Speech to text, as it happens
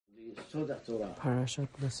סוד התורה. פרשת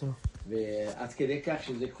נסו. ועד כדי כך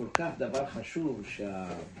שזה כל כך דבר חשוב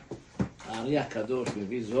שהארי הקדוש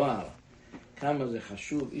מביא זוהר, כמה זה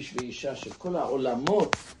חשוב, איש ואישה, שכל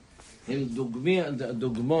העולמות הם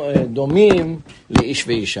דומים לאיש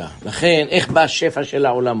ואישה. לכן, איך בא השפע של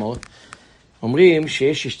העולמות? אומרים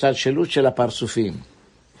שיש השתלשלות של הפרצופים.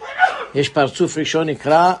 יש פרצוף ראשון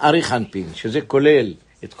נקרא ארי חנפין, שזה כולל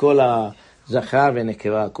את כל הזכר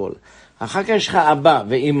ונקבה הכל. אחר כך יש לך אבא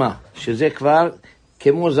ואמא, שזה כבר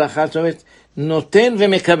כמו זכר, זאת אומרת, נותן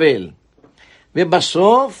ומקבל.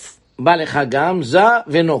 ובסוף בא לך גם זה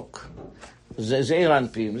ונוק. זה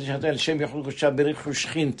אירנפים, זה שאתה לשם יכול קודשה בריחו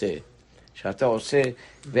שכינתה, שאתה עושה,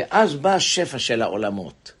 ואז בא השפע של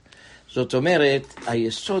העולמות. זאת אומרת,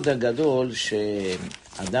 היסוד הגדול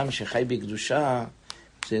שאדם שחי בקדושה,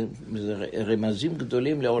 זה רמזים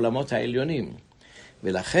גדולים לעולמות העליונים.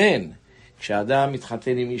 ולכן, כשאדם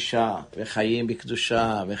מתחתן עם אישה, וחיים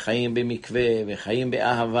בקדושה, וחיים במקווה, וחיים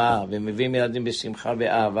באהבה, ומביאים ילדים בשמחה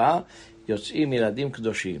באהבה, יוצאים ילדים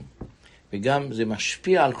קדושים. וגם זה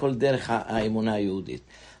משפיע על כל דרך האמונה היהודית.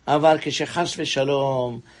 אבל כשחס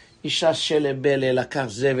ושלום, אישה שלבלה לקח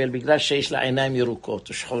זבל, בגלל שיש לה עיניים ירוקות,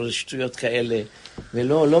 או שחור שטויות כאלה,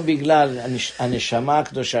 ולא בגלל הנשמה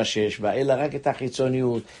הקדושה שיש בה, אלא רק את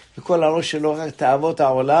החיצוניות, וכל הראש שלו רק תאוות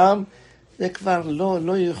העולם, זה כבר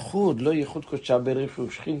לא ייחוד קודשה בריחו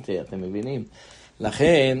ושכינתה, אתם מבינים?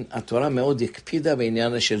 לכן התורה מאוד הקפידה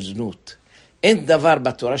בעניין של זנות. אין דבר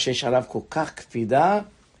בתורה שיש עליו כל כך קפידה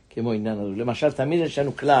כמו עניין הזה. למשל, תמיד יש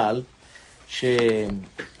לנו כלל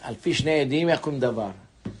שעל פי שני עדים יקום דבר.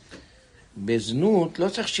 בזנות לא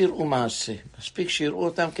צריך שיראו מעשה, מספיק שיראו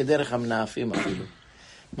אותם כדרך המנאפים אפילו.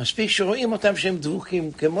 מספיק שרואים אותם שהם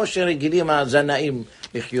דבוקים, כמו שרגילים הזנאים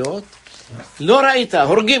לחיות. לא ראית,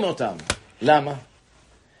 הורגים אותם. למה?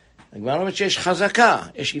 הגמרא אומרת שיש חזקה,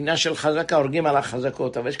 יש עניין של חזקה, הורגים על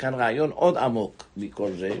החזקות, אבל יש כאן רעיון עוד עמוק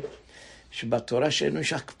מכל זה, שבתורה שלנו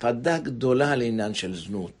יש הקפדה גדולה על עניין של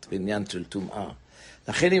זנות, בעניין של טומאה.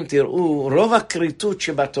 לכן אם תראו, רוב הקריטות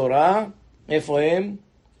שבתורה, איפה הם?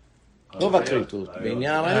 רוב הקריטות,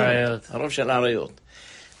 בעניין העריות, הרוב של העריות.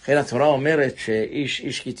 לכן התורה אומרת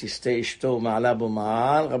שאיש כי תסתה אשתו ומעלה בו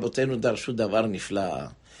מעל, רבותינו דרשו דבר נפלא.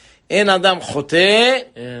 אין אדם חוטא,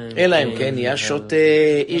 אלא אם כן יהיה שוטה,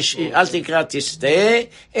 אל תקרא תסתה,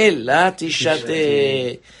 אלא תשתה.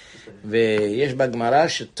 ויש בגמרא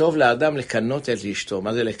שטוב לאדם לקנות את אשתו.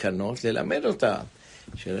 מה זה לקנות? ללמד אותה.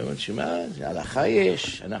 שלמד שמה, זה הלכה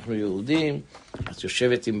יש, אנחנו יהודים, את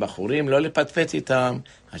יושבת עם בחורים, לא לפטפט איתם,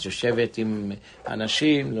 את יושבת עם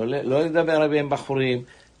אנשים, לא לדבר הרבה עם בחורים,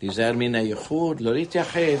 להיזהר מן הייחוד, לא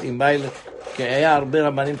להתייחד, כי היה הרבה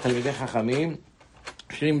רבנים תלמידי חכמים,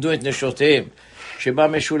 שלימדו את נשותיהם, שבא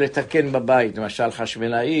משהו לתקן בבית, למשל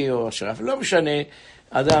חשמלאי או שרף, לא משנה,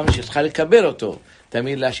 אדם שצריכה לקבל אותו,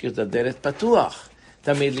 תמיד להשאיר את הדלת פתוח,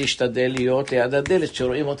 תמיד להשתדל להיות ליד הדלת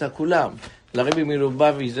שרואים אותה כולם. לרבי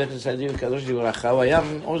מלובביץ' זכר צדיק וקדוש לברכה, הוא היה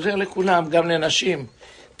עוזר לכולם, גם לנשים.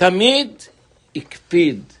 תמיד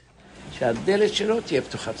הקפיד שהדלת שלו תהיה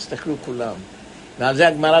פתוחה, תסתכלו כולם. ועל זה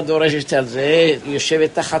הגמרא דורשת על זה, יושבת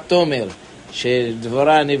תחת תומר,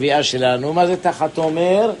 שדבורה הנביאה שלנו, מה זה תחת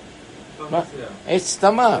תומר? עץ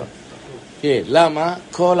תמר. כן, למה?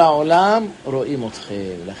 כל העולם רואים אתכם,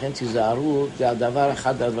 לכן תיזהרו, זה הדבר,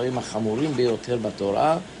 אחד הדברים החמורים ביותר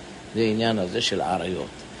בתורה, זה העניין הזה של עריות.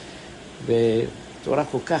 בתורה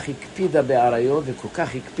כל כך הקפידה בעריות, וכל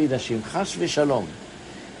כך הקפידה שאם חס ושלום,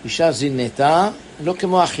 אישה זינתה, לא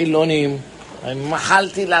כמו החילונים,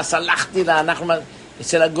 מחלתי לה, סלחתי לה, אנחנו,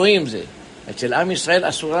 אצל הגויים זה. אצל עם ישראל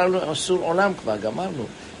אסור עולם כבר, גמרנו.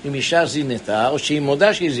 אם אישה זינתה, או שהיא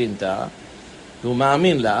מודה שהיא זינתה, והוא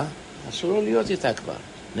מאמין לה, אסור לו להיות איתה כבר.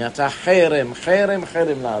 נעתה חרם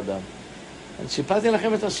לאדם. אני סיפרתי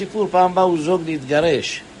לכם את הסיפור, פעם באו זוג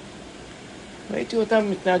להתגרש. ראיתי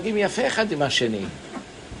אותם מתנהגים יפה אחד עם השני.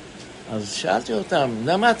 אז שאלתי אותם,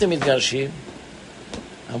 למה אתם מתגרשים?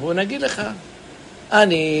 אמרו, נגיד לך,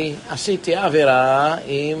 אני עשיתי עבירה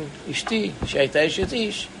עם אשתי, שהייתה אשת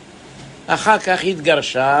איש. אחר כך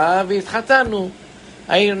התגרשה והתחתנו.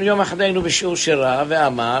 יום אחד היינו בשיעור שירה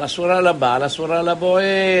ואמר, אסורה לבעל, אסורה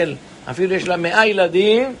לבועל. אפילו יש לה 100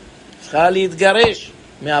 ילדים, צריכה להתגרש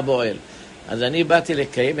מהבועל. אז אני באתי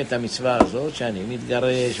לקיים את המצווה הזאת, שאני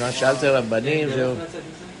מתגרש, מה שאלתי רבנים, זהו.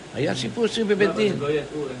 היה סיפור אצלי בבית דין.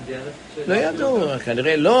 לא ידעו,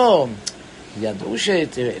 כנראה לא. ידעו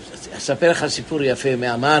אספר לך סיפור יפה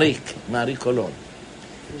מהמעריק קולון.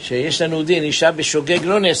 שיש לנו דין, אישה בשוגג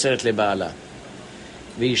לא נאסרת לבעלה.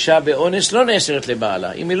 ואישה באונס לא נאסרת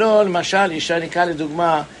לבעלה. אם היא לא, למשל, אישה נקרא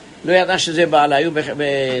לדוגמה, לא ידעה שזה בעלה,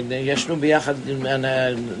 ישנו ביחד עם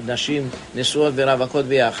נשים נשואות ורווקות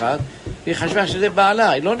ביחד, והיא חשבה שזה בעלה,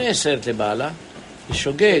 היא לא נאסרת לבעלה, היא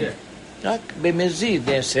שוגג, רק במזיד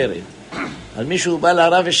נאסרת. אז מישהו בא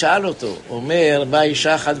לרב ושאל אותו, אומר, בא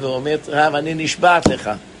אישה אחת ואומרת, רב, אני נשבעת לך,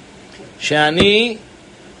 שאני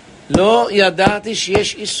לא ידעתי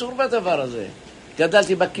שיש איסור בדבר הזה.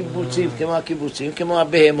 גדלתי בקיבוצים, כמו הקיבוצים, כמו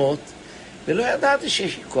הבהמות, ולא ידעתי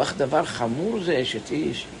שיש כוח דבר חמור זה, אשת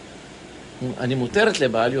איש. אני מותרת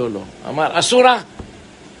לבעלי או לא? אמר, אסורה.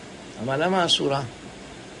 אמר, למה אסורה?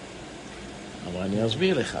 אמר, אני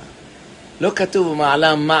אסביר לך. לא כתוב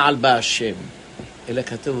במעלה מעל בהשם, אלא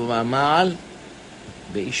כתוב במעל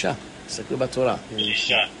באישה. תסתכלו בתורה.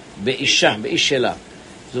 באישה, באיש שלה.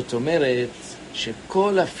 זאת אומרת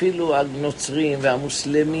שכל אפילו הנוצרים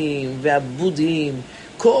והמוסלמים והבודהים,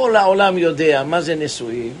 כל העולם יודע מה זה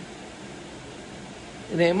נשואים.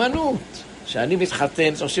 נאמנות. שאני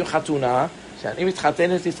מתחתן, עושים חתונה, שאני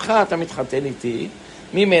מתחתנת איתך, אתה מתחתן איתי,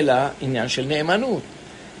 ממילא עניין של נאמנות.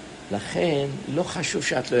 לכן לא חשוב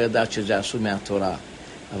שאת לא ידעת שזה אסור מהתורה,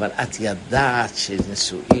 אבל את ידעת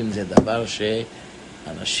שנשואים זה דבר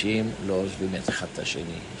שאנשים לא עוזבים את אחד את השני,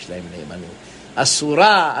 יש להם נאמנות.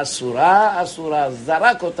 אסורה, אסורה, אסורה,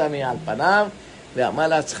 זרק אותה מעל פניו, ואמר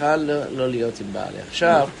לה צריכה לא להיות עם בעלי.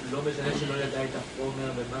 עכשיו, לא משנה שלא ידע את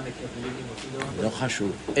החומר ומה מקבלים עם לא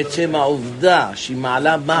חשוב. עצם העובדה שהיא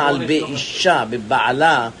מעלה מעל באישה,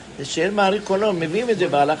 בבעלה, זה שאין מערי קולון, מביאים את זה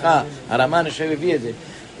בהלכה, הרמ"ן יושב מביא את זה.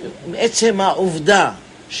 עצם העובדה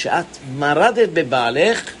שאת מרדת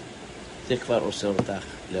בבעלך, זה כבר עושה אותך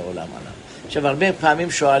לעולם עליו. עכשיו, הרבה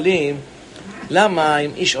פעמים שואלים, למה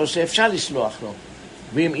אם איש עושה אפשר לסלוח לו,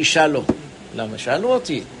 ואם אישה לא? למה? שאלו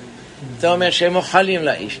אותי. אתה אומר שהם אוכלים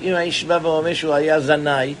לאיש. אם האיש בא ואומר שהוא היה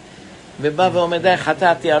זנאי, ובא ואומר די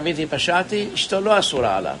חטאתי, עביתי, פשעתי, אשתו לא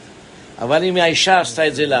אסורה עליו. אבל אם האישה עשתה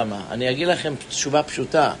את זה, למה? אני אגיד לכם תשובה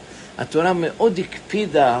פשוטה. התורה מאוד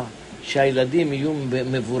הקפידה שהילדים יהיו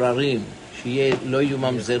מבוררים, שלא יהיו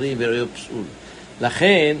ממזרים ולא יהיו פסול.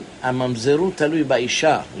 לכן הממזרות תלוי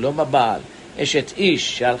באישה, לא בבעל. אשת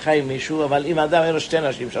איש שהלכה עם מישהו, אבל אם אדם אין לו 2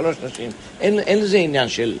 נשים, 3 נשים, אין לזה עניין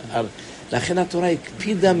של... לכן התורה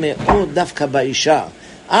הקפידה מאוד דווקא באישה.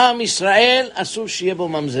 עם ישראל אסור שיהיה בו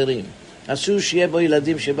ממזרים, אסור שיהיה בו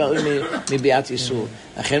ילדים שבאו מביאת איסור.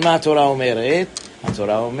 לכן מה התורה אומרת?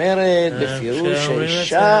 התורה אומרת בפירוש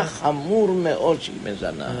שאישה חמור מאוד שהיא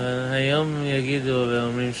מזנה. היום יגידו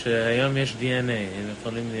ואומרים שהיום יש DNA, הם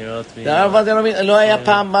יכולים לראות... לא היה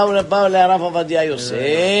פעם, באו לרב עובדיה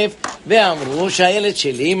יוסף ואמרו שהילד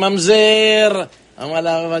שלי ממזר. אמר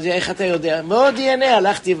לרב עובדיה, איך אתה יודע? מאוד DNA,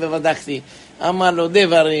 הלכתי ובדקתי. אמר לו,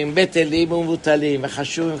 דברים בטלים ומבוטלים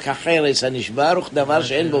וחשובים כחרס הנשבר וכדבר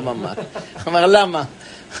שאין בו ממש. אמר, למה?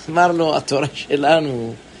 אמר לו, התורה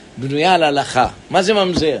שלנו בנויה על הלכה. מה זה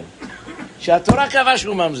ממזר? שהתורה קבעה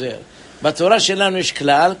שהוא ממזר. בתורה שלנו יש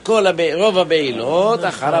כלל, רוב הבעילות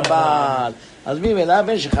אחר הבעל. אז ממילא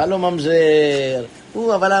הבן שלך לא ממזר.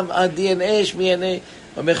 אבל ה-DNA שמיינה,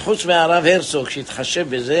 חוץ מהרב הרצוג שהתחשב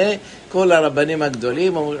בזה, כל הרבנים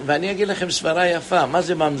הגדולים, ואני אגיד לכם סברה יפה, מה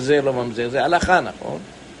זה ממזר לא ממזר? זה הלכה, נכון?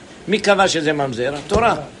 מי קבע שזה ממזר?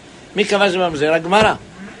 התורה. מי קבע שזה ממזר? הגמרא.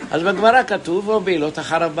 אז בגמרא כתוב, או בעילות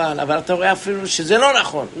אחר הבעל, אבל אתה רואה אפילו שזה לא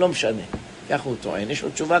נכון, לא משנה. כך הוא טוען, יש לו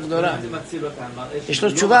תשובה גדולה. יש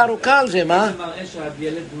לו תשובה ארוכה על זה, מה? זה מראה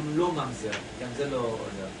שהילד הוא לא ממזר, גם זה לא...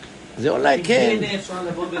 זה אולי כן. הנה אפשר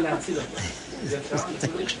לבוא ולהציל אותו.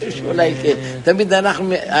 אולי כן. תמיד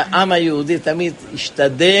אנחנו, העם היהודי תמיד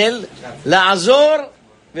השתדל לעזור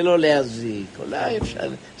ולא להזיק. אולי אפשר,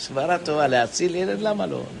 סברה טובה, להציל ילד, למה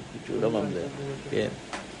לא? שהוא לא ממזר. כן.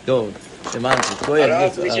 טוב, שמעתי.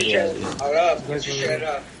 הרב, יש לי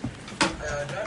שאלה.